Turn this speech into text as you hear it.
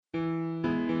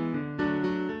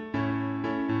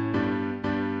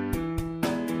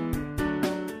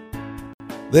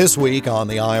This week on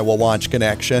the Iowa Watch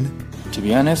Connection. To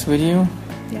be honest with you,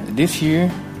 this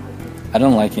year, I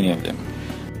don't like any of them.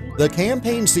 The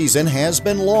campaign season has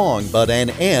been long, but an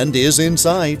end is in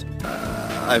sight.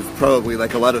 I've probably,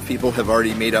 like a lot of people, have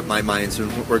already made up my minds on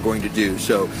what we're going to do,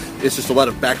 so it's just a lot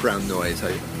of background noise.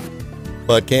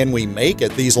 But can we make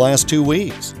it these last 2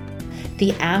 weeks?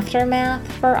 The aftermath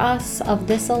for us of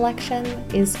this election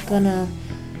is gonna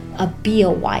be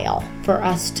a while for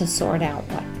us to sort out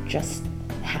what just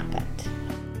happened.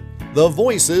 The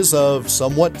voices of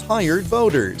somewhat tired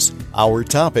voters, our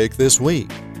topic this week.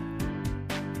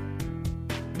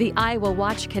 The Iowa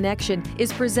Watch Connection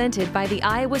is presented by the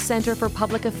Iowa Center for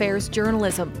Public Affairs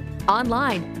Journalism,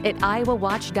 online at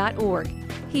iowawatch.org.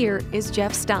 Here is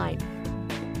Jeff Stein.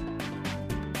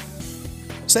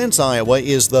 Since Iowa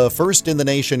is the first in the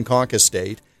nation caucus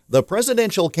state, the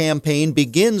presidential campaign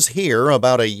begins here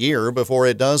about a year before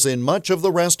it does in much of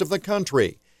the rest of the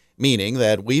country, meaning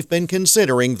that we've been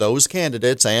considering those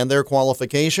candidates and their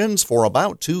qualifications for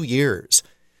about 2 years.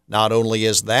 Not only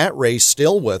is that race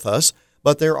still with us,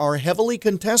 but there are heavily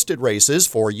contested races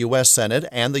for U.S. Senate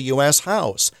and the U.S.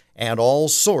 House, and all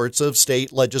sorts of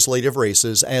state legislative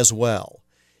races as well.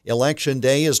 Election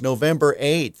Day is November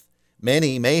 8th.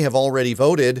 Many may have already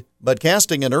voted, but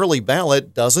casting an early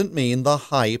ballot doesn't mean the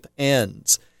hype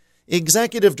ends.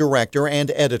 Executive Director and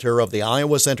Editor of the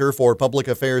Iowa Center for Public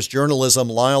Affairs Journalism,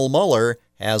 Lyle Muller,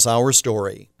 has our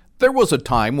story. There was a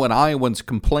time when Iowans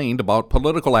complained about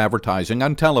political advertising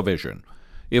on television.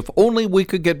 If only we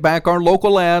could get back our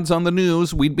local ads on the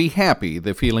news, we'd be happy,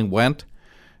 the feeling went.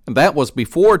 And that was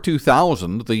before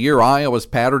 2000, the year Iowa's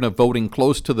pattern of voting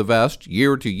close to the vest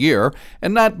year to year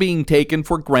and not being taken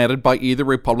for granted by either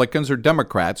Republicans or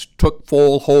Democrats took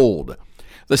full hold.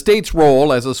 The state's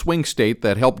role as a swing state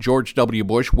that helped George W.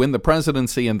 Bush win the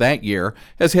presidency in that year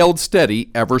has held steady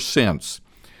ever since.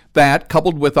 That,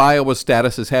 coupled with Iowa's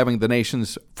status as having the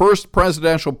nation's first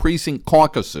presidential precinct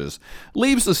caucuses,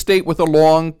 leaves the state with a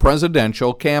long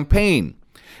presidential campaign.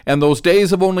 And those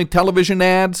days of only television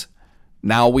ads?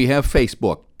 Now we have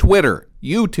Facebook, Twitter,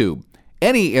 YouTube,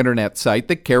 any internet site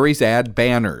that carries ad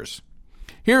banners.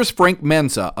 Here's Frank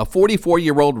Mensah, a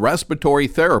 44-year-old respiratory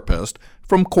therapist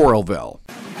from Coralville.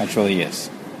 Actually, yes.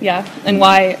 Yeah, and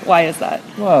why is that?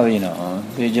 Well,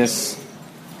 they just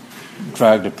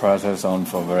drag the process on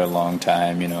for a very long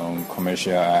time,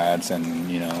 commercial ads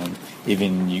and,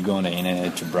 even you go on the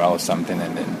internet to browse something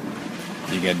and then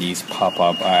you get these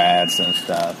pop-up ads and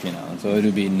stuff, so it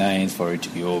would be nice for it to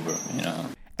be over,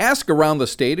 Ask around the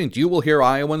state and you will hear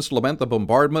Iowans lament the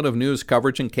bombardment of news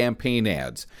coverage and campaign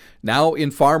ads, now in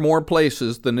far more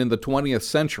places than in the 20th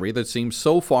century that seems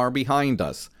so far behind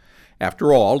us.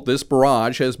 After all, this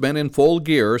barrage has been in full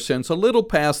gear since a little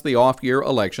past the off-year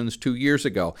elections 2 years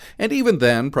ago, and even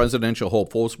then presidential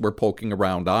hopefuls were poking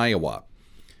around Iowa.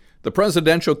 The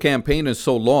presidential campaign is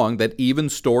so long that even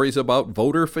stories about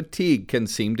voter fatigue can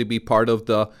seem to be part of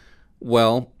the,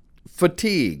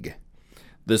 fatigue.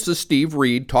 This is Steve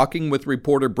Reed talking with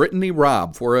reporter Brittany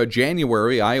Robb for a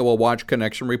January Iowa Watch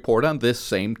Connection report on this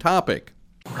same topic.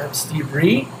 I'm Steve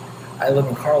Reed. I live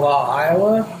in Carlisle,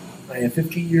 Iowa. I am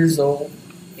 50 years old,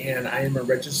 and I am a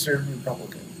registered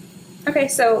Republican. Okay,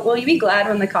 so will you be glad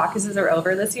when the caucuses are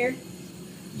over this year?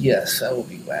 Yes, I will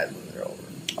be glad when they're over.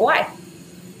 Why?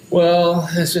 Well,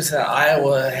 it's just that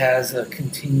Iowa has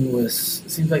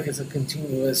seems like it's a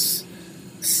continuous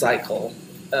cycle.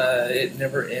 It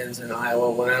never ends in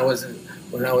Iowa. When I was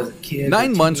a kid.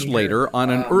 9 months later, on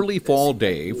an early fall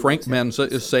day, Frank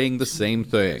Mensah is saying the same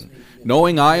thing,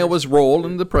 knowing Iowa's role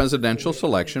in the presidential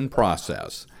selection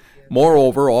process.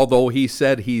 Moreover, although he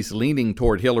said he's leaning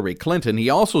toward Hillary Clinton, he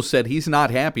also said he's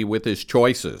not happy with his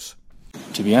choices.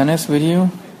 To be honest with you,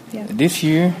 this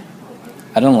year,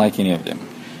 I don't like any of them.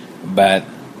 But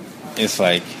it's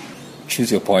like,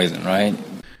 choose your poison, right?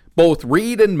 Both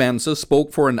Reed and Mensah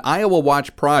spoke for an Iowa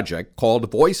Watch project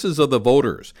called Voices of the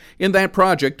Voters. In that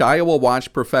project, Iowa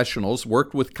Watch professionals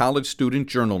worked with college student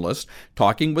journalists,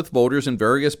 talking with voters in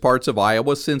various parts of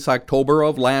Iowa since October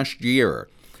of last year.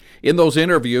 In those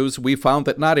interviews, we found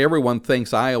that not everyone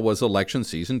thinks Iowa's election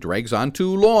season drags on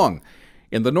too long.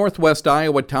 In the northwest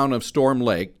Iowa town of Storm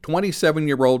Lake,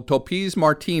 27-year-old Topiz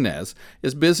Martinez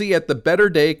is busy at the Better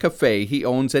Day Cafe he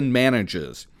owns and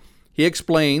manages. He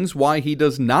explains why he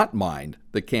does not mind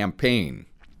the campaign.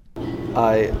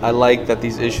 I like that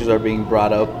these issues are being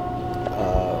brought up.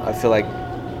 I feel like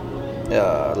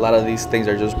a lot of these things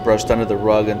are just brushed under the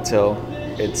rug until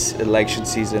it's election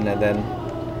season, and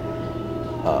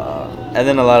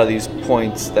then a lot of these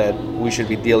points that we should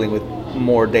be dealing with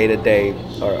more day to day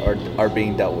are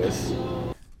being dealt with.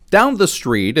 Down the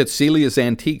street at Celia's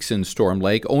Antiques in Storm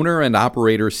Lake, owner and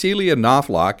operator Celia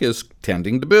Knofflock is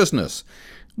tending to business.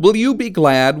 Will you be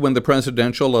glad when the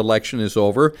presidential election is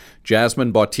over?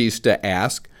 Jasmine Bautista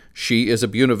asked. She is a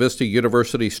Buena Vista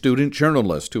University student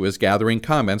journalist who is gathering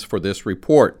comments for this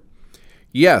report.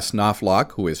 Yes,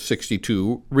 Knofflock, who is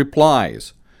 62,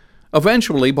 replies.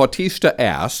 Eventually, Bautista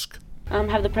asked,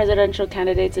 have the presidential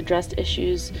candidates addressed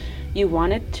issues you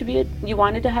wanted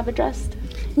to have addressed?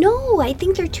 No, I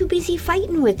think they're too busy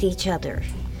fighting with each other.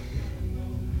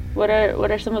 What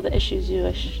are some of the issues you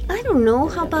wish? I don't know.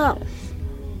 How about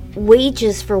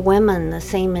wages for women the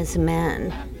same as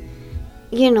men?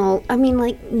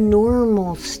 Like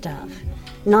normal stuff.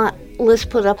 Not let's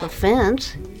put up a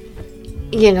fence,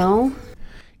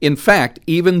 In fact,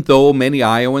 even though many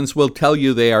Iowans will tell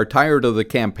you they are tired of the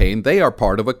campaign, they are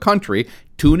part of a country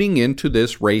tuning into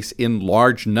this race in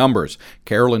large numbers.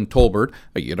 Carolyn Tolbert,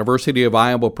 a University of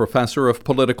Iowa professor of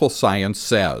political science,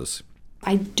 says.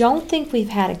 I don't think we've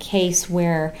had a case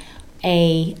where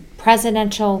a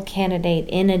presidential candidate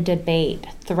in a debate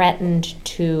threatened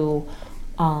to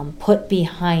put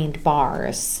behind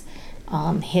bars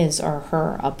his or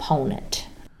her opponent.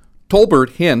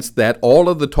 Tolbert hints that all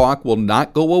of the talk will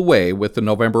not go away with the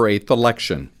November 8th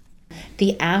election.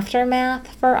 The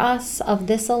aftermath for us of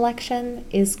this election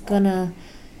is going to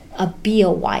be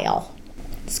a while.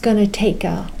 It's going to take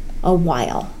a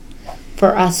while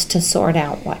for us to sort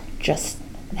out what just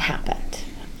happened,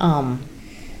 and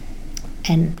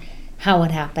how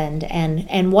it happened,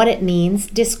 and what it means.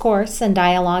 Discourse and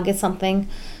dialogue is something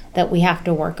that we have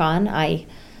to work on. I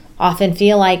often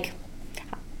feel like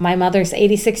my mother's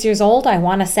 86 years old. I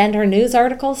want to send her news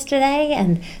articles today,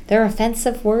 and there are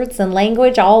offensive words and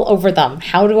language all over them.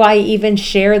 How do I even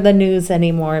share the news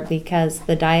anymore? Because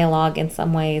the dialogue in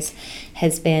some ways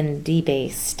has been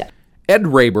debased. Ed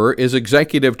Raber is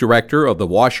executive director of the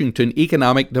Washington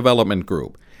Economic Development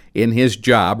Group. In his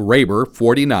job, Raber,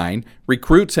 49,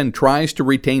 recruits and tries to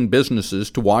retain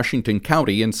businesses to Washington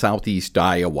County in southeast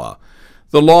Iowa.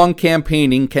 The long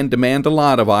campaigning can demand a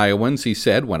lot of Iowans, he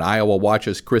said when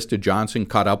IowaWatch's Krista Johnson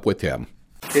caught up with him.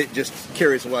 It just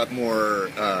carries a lot more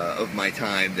of my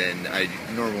time than I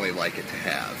normally like it to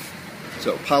have.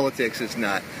 So politics is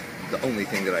not the only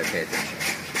thing that I pay attention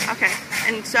to. Okay.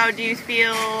 And so do you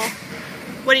feel,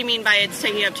 what do you mean by it's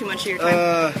taking up too much of your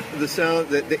time? The sound,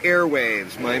 the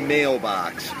airwaves, my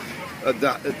mailbox,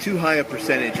 too high a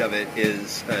percentage of it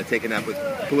is taken up with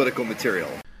political material.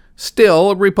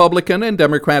 Still, Republican and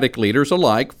Democratic leaders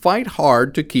alike fight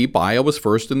hard to keep Iowa's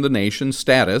first in the nation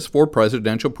status for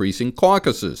presidential precinct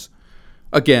caucuses.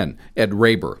 Again, Ed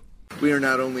Raber. We are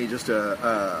not only just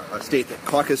a state that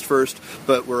caucused first,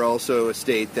 but we're also a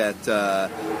state that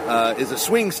is a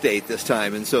swing state this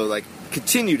time, and so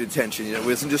continued attention. It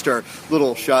wasn't just our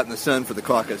little shot in the sun for the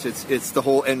caucus; it's the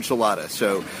whole enchilada.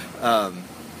 So,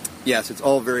 yes, it's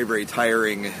all very, very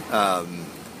tiring,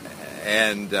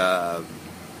 and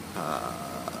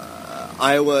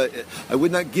Iowa, I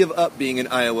would not give up being in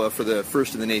Iowa for the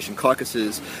first in the nation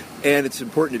caucuses, and it's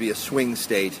important to be a swing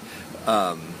state.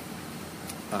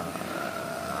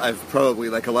 I've probably,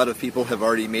 like a lot of people, have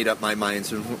already made up my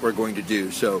minds on what we're going to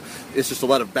do, so it's just a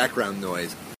lot of background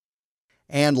noise.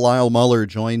 And Lyle Muller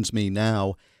joins me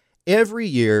now. Every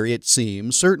year, it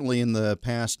seems, certainly in the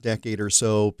past decade or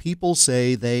so, people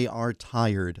say they are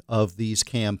tired of these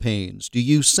campaigns. Do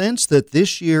you sense that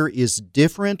this year is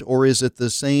different, or is it the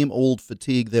same old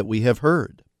fatigue that we have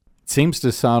heard? It seems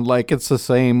to sound like it's the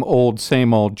same old,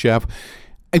 Jeff.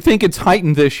 I think it's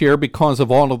heightened this year because of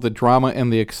all of the drama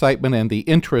and the excitement and the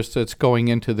interest that's going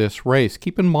into this race.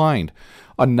 Keep in mind,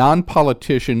 a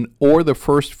non-politician or the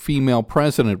first female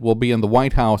president will be in the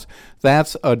White House.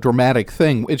 That's a dramatic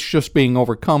thing. It's just being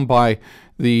overcome by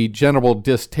the general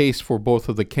distaste for both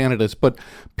of the candidates. But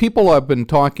people have been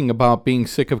talking about being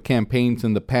sick of campaigns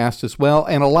in the past as well,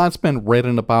 and a lot's been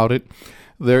written about it.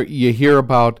 There, you hear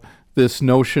about this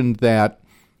notion that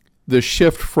the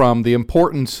shift from the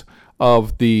importance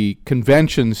of the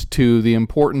conventions to the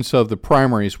importance of the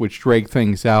primaries, which drag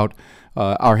things out,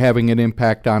 are having an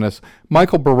impact on us.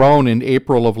 Michael Barone in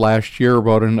April of last year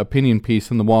wrote an opinion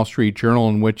piece in the Wall Street Journal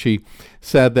in which he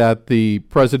said that the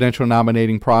presidential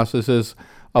nominating process is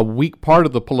a weak part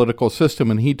of the political system,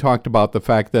 and he talked about the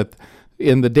fact that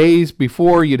in the days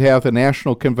before you'd have the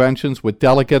national conventions with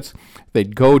delegates,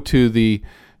 they'd go to the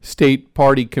state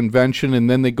party convention, and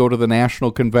then they go to the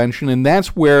national convention, and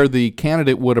that's where the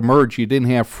candidate would emerge. You didn't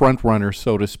have front runners,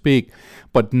 so to speak,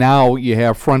 but now you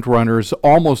have front runners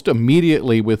almost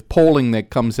immediately with polling that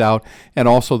comes out, and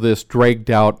also this dragged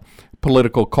out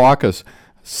political caucus.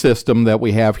 system that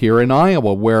we have here in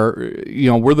Iowa, where,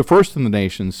 we're the first in the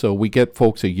nation. So we get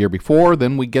folks a year before,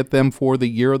 then we get them for the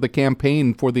year of the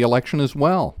campaign for the election as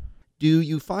well. Do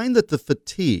you find that the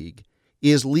fatigue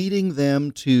is leading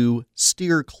them to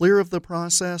steer clear of the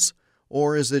process,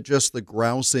 or is it just the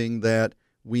grousing that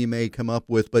we may come up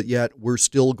with, but yet we're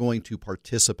still going to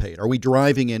participate? Are we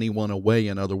driving anyone away,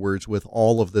 in other words, with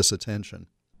all of this attention?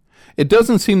 It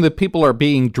doesn't seem that people are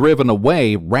being driven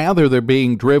away. Rather, they're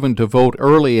being driven to vote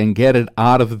early and get it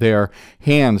out of their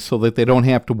hands so that they don't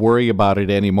have to worry about it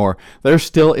anymore. There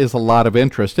still is a lot of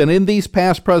interest. And in these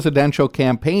past presidential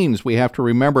campaigns, we have to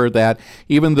remember that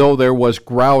even though there was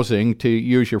grousing, to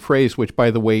use your phrase, which,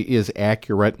 by the way, is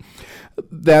accurate,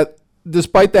 that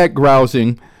despite that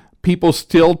grousing, people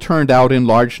still turned out in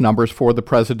large numbers for the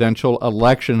presidential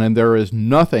election, and there is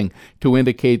nothing to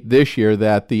indicate this year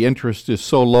that the interest is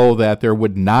so low that there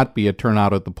would not be a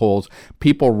turnout at the polls.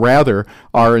 People rather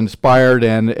are inspired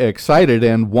and excited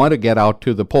and want to get out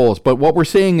to the polls. But what we're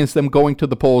seeing is them going to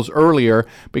the polls earlier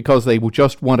because they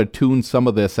just want to tune some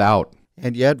of this out.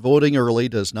 And yet voting early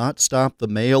does not stop the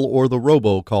mail or the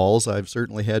robocalls. I've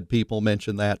certainly had people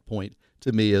mention that point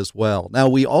to me as well. Now,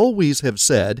 we always have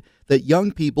said that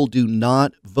young people do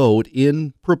not vote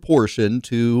in proportion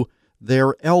to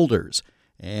their elders.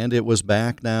 And it was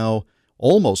back now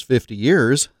almost 50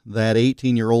 years that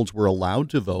 18-year-olds were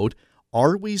allowed to vote.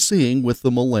 Are we seeing with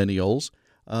the millennials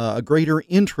a greater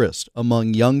interest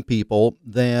among young people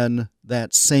than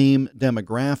that same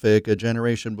demographic a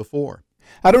generation before?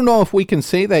 I don't know if we can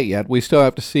say that yet. We still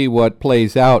have to see what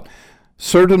plays out.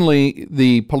 Certainly,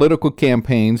 the political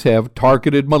campaigns have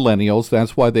targeted millennials.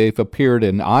 That's why they've appeared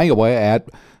in Iowa at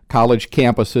college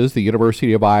campuses, the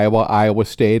University of Iowa, Iowa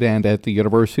State, and at the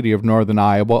University of Northern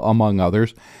Iowa, among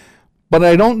others. But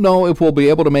I don't know if we'll be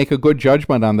able to make a good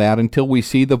judgment on that until we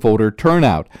see the voter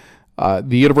turnout.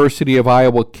 The University of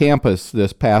Iowa campus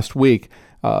this past week,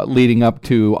 leading up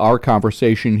to our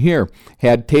conversation here,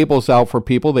 had tables out for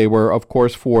people. They were, of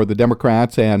course, for the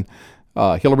Democrats and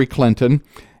Hillary Clinton.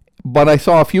 But I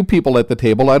saw a few people at the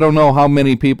table. I don't know how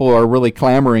many people are really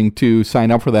clamoring to sign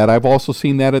up for that. I've also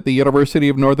seen that at the University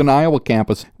of Northern Iowa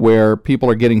campus, where people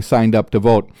are getting signed up to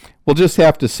vote. We'll just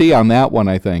have to see on that one,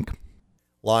 I think.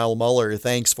 Lyle Muller,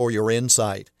 thanks for your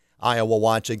insight.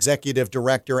 IowaWatch Executive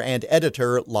Director and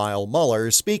Editor Lyle Muller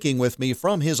speaking with me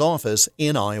from his office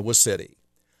in Iowa City.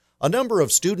 A number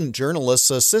of student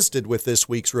journalists assisted with this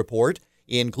week's report,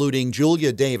 including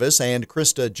Julia Davis and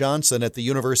Krista Johnson at the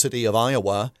University of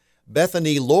Iowa,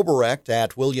 Bethany Loberecht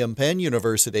at William Penn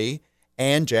University,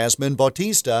 and Jasmine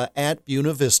Bautista at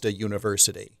Buena Vista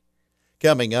University.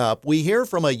 Coming up, we hear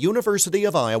from a University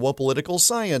of Iowa political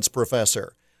science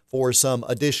professor for some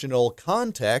additional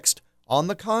context on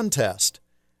the contest.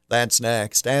 That's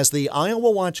next as the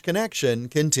IowaWatch Connection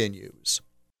continues.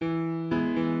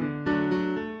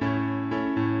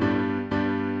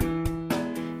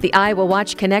 The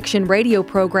IowaWatch Connection radio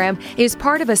program is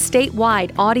part of a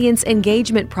statewide audience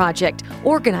engagement project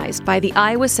organized by the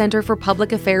Iowa Center for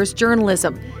Public Affairs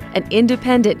Journalism, an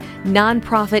independent,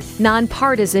 nonprofit,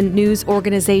 nonpartisan news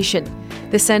organization.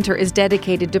 The center is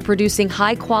dedicated to producing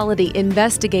high-quality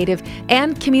investigative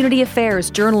and community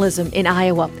affairs journalism in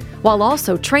Iowa, while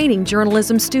also training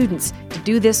journalism students to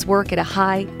do this work at a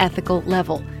high ethical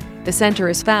level. The center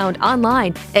is found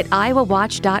online at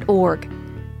iowawatch.org.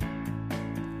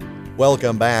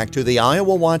 Welcome back to the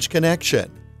IowaWatch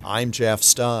Connection. I'm Jeff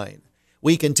Stein.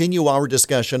 We continue our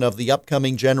discussion of the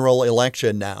upcoming general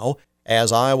election now,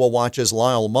 as IowaWatch's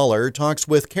Lyle Muller talks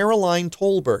with Caroline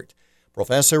Tolbert,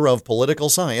 professor of political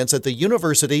science at the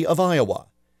University of Iowa.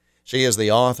 She is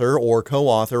the author or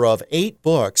co-author of 8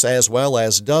 books as well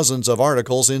as dozens of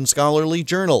articles in scholarly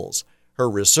journals. Her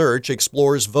research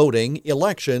explores voting,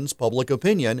 elections, public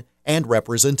opinion, and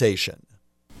representation.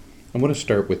 I want to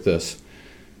start with this.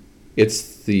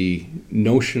 It's the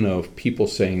notion of people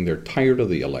saying they're tired of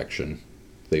the election,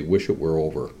 they wish it were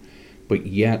over, but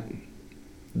yet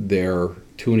they're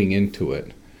tuning into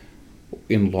it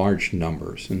in large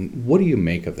numbers. And what do you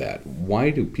make of that?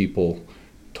 Why do people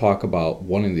talk about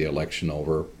wanting the election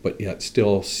over, but yet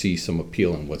still see some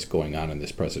appeal in what's going on in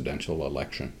this presidential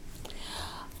election?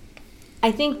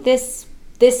 I think this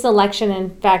election,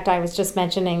 in fact, I was just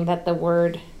mentioning that the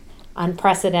word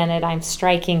unprecedented I'm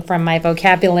striking from my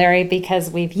vocabulary because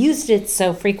we've used it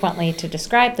so frequently to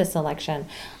describe this election,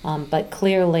 but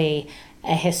clearly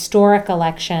a historic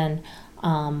election,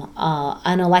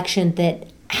 an election that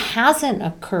hasn't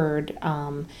occurred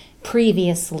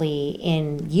previously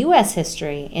in U.S.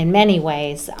 history in many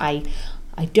ways. I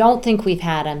don't think we've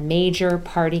had a major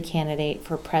party candidate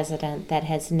for president that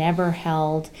has never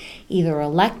held either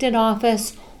elected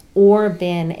office or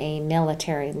been a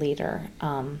military leader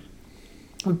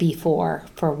before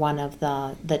for one of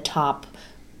the top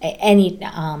any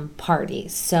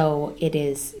parties. So it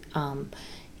is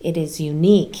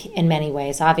unique in many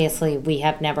ways. Obviously, we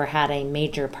have never had a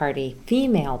major party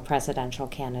female presidential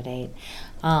candidate.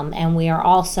 And we are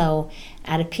also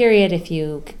at a period, if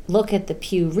you look at the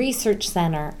Pew Research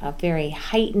Center, of very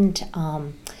heightened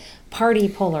party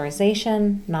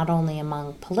polarization, not only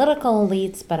among political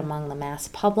elites, but among the mass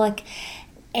public.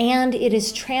 And it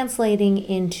is translating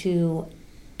into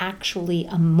actually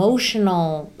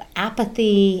emotional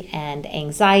apathy and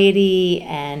anxiety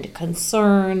and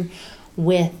concern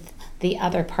with the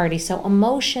other party. So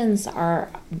emotions are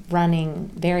running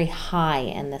very high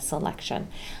in this election.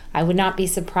 I would not be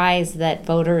surprised that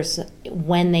voters,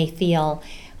 when they feel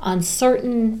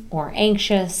uncertain or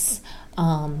anxious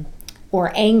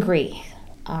or angry,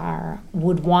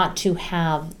 would want to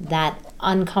have that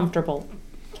uncomfortable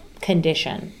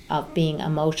condition of being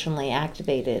emotionally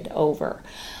activated over.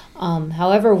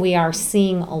 However, we are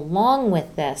seeing along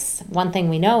with this, one thing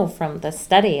we know from the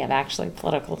study of actually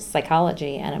political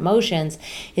psychology and emotions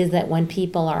is that when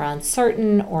people are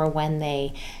uncertain or when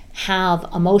they have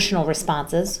emotional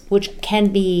responses, which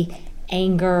can be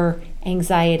anger,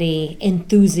 anxiety,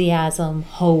 enthusiasm,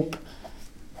 hope,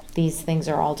 these things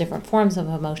are all different forms of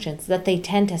emotions, that they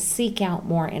tend to seek out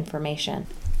more information.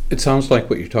 It sounds like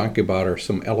what you're talking about are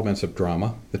some elements of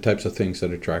drama, the types of things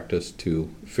that attract us to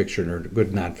fiction or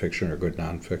good nonfiction,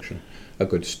 a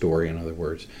good story, in other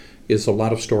words. Is a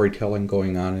lot of storytelling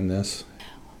going on in this?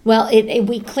 Well,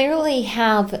 we clearly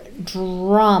have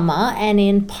drama, and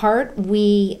in part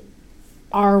we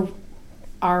are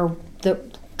the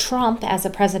Trump as a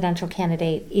presidential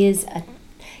candidate is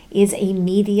a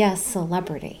media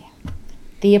celebrity.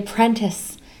 The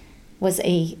Apprentice was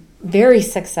a very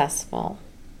successful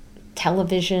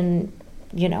television,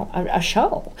 a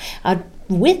show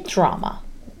with drama,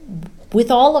 with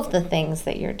all of the things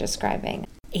that you're describing.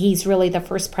 He's really the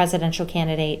first presidential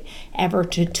candidate ever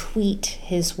to tweet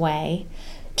his way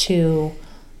to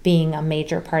being a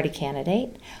major party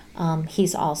candidate.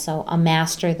 He's also a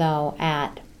master, though,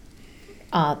 at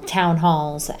town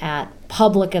halls, at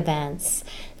public events,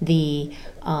 the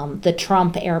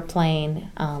Trump airplane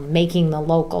making the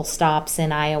local stops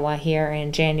in Iowa here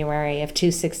in January of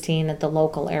 2016 at the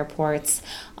local airports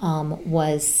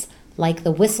was like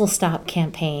the whistle stop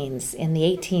campaigns in the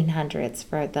 1800s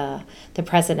for the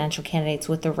presidential candidates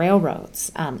with the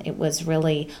railroads. It was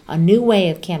really a new way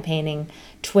of campaigning.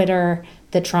 Twitter,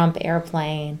 the Trump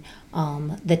airplane,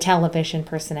 the television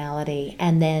personality,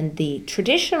 and then the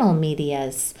traditional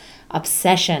media's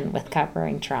obsession with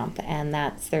covering Trump. And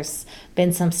there's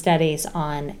been some studies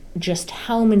on just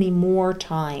how many more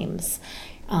times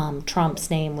Trump's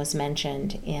name was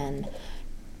mentioned in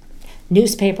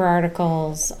newspaper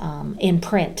articles, in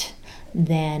print,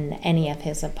 than any of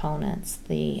his opponents.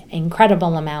 The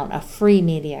incredible amount of free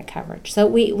media coverage. So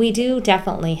we do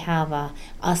definitely have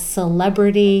a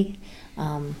celebrity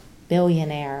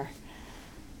billionaire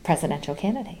presidential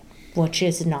candidate, which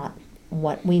is not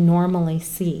what we normally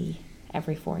see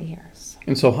every 4 years.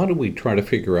 And so how do we try to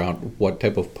figure out what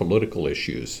type of political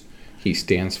issues he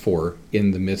stands for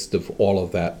in the midst of all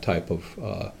of that type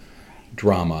of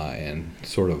drama and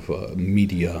sort of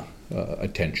media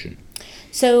attention?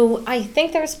 So I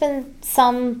think there's been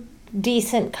some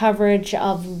decent coverage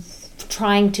of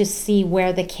trying to see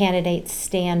where the candidates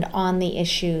stand on the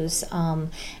issues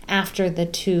after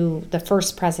the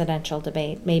first presidential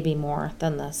debate, maybe more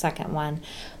than the second one.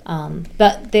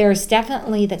 But there's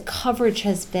definitely, the coverage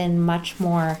has been much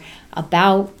more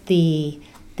about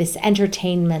this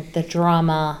entertainment, the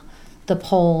drama, the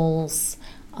polls,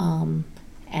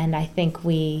 and I think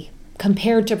we,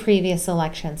 compared to previous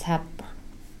elections, have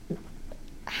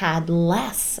had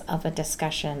less of a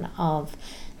discussion of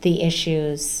the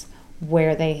issues,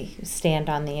 where they stand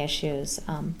on the issues.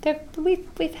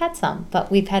 We've had some,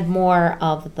 but we've had more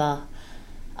of the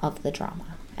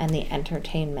drama and the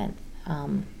entertainment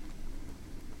in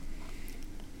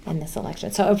this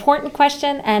election. So important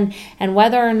question, and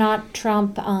whether or not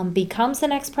Trump becomes the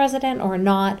next president or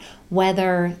not,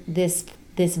 whether this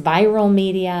viral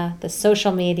media, the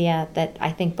social media that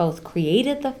I think both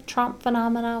created the Trump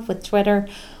phenomena with Twitter,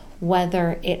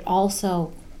 whether it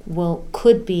also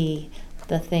could be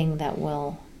the thing that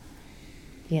will,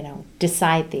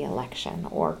 decide the election,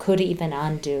 or could even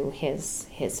undo his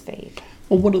fate.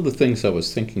 Well, one of the things I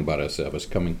was thinking about as I was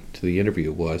coming to the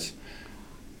interview was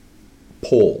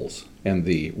polls and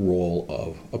the role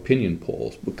of opinion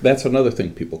polls. That's another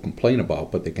thing people complain about,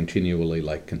 but they continually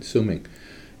like consuming.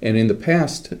 And in the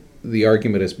past, the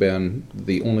argument has been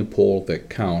the only poll that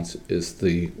counts is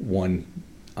the one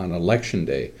on election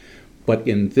day. But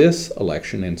in this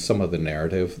election, in some of the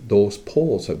narrative, those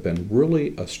polls have been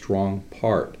really a strong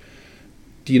part.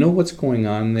 Do you know what's going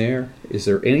on there? Is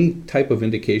there any type of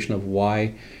indication of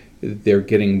why they're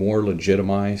getting more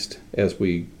legitimized as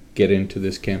we get into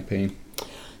this campaign?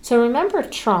 So remember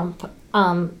Trump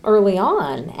early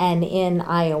on, and in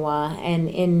Iowa and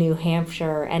in New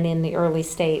Hampshire and in the early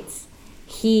states,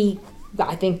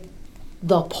 I think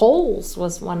the polls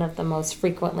was one of the most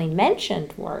frequently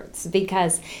mentioned words,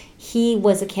 because he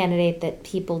was a candidate that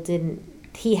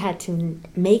he had to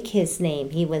make his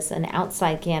name. He was an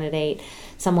outside candidate,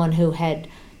 someone who had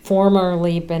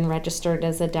formerly been registered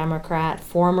as a Democrat,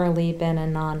 formerly been a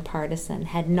nonpartisan,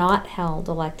 had not held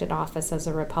elected office as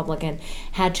a Republican,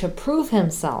 had to prove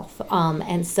himself.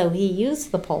 And so he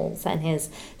used the polls and his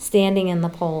standing in the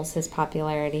polls, his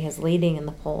popularity, his leading in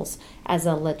the polls as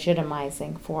a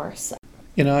legitimizing force.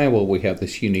 In Iowa, we have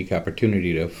this unique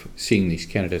opportunity of seeing these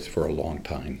candidates for a long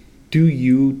time. Do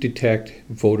you detect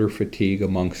voter fatigue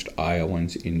amongst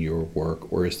Iowans in your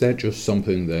work, or is that just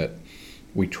something that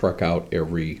we truck out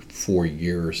every 4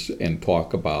 years and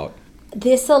talk about?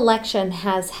 This election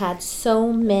has had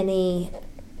so many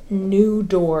new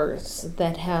doors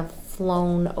that have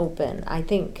flown open. I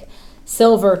think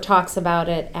Silver talks about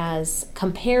it as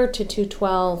compared to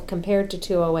 212, compared to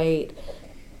 208,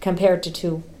 compared to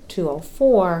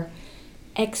 204,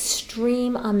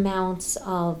 extreme amounts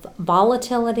of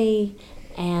volatility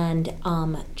and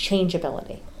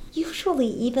changeability. Usually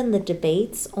even the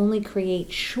debates only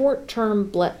create short-term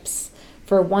blips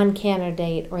for one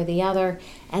candidate or the other,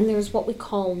 and there's what we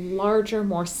call larger,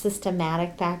 more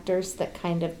systematic factors that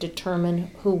kind of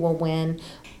determine who will win.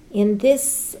 In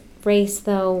this race,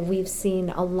 though, we've seen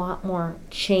a lot more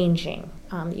changing.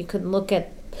 You could look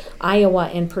at Iowa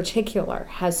in particular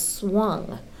has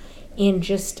swung in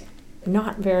just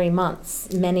not many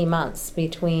months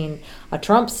between a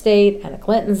Trump state and a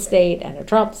Clinton state and a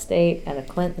Trump state and a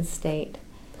Clinton state.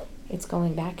 It's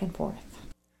going back and forth.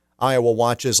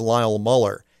 IowaWatch's Lyle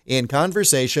Muller in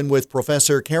conversation with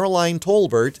Professor Caroline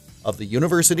Tolbert of the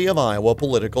University of Iowa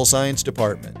Political Science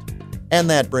Department. And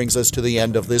that brings us to the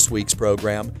end of this week's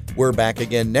program. We're back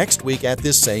again next week at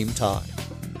this same time.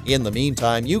 In the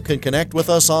meantime, you can connect with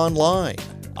us online,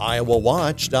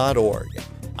 iowawatch.org.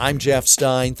 I'm Jeff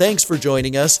Stein. Thanks for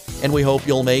joining us, and we hope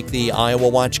you'll make the Iowa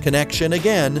Watch Connection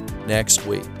again next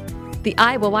week. The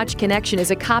Iowa Watch Connection is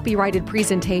a copyrighted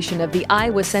presentation of the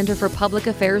Iowa Center for Public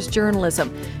Affairs Journalism,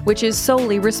 which is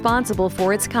solely responsible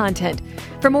for its content.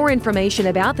 For more information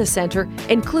about the center,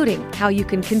 including how you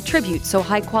can contribute so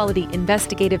high-quality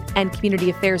investigative and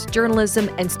community affairs journalism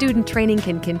and student training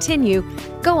can continue,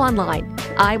 go online,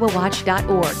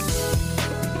 iowawatch.org.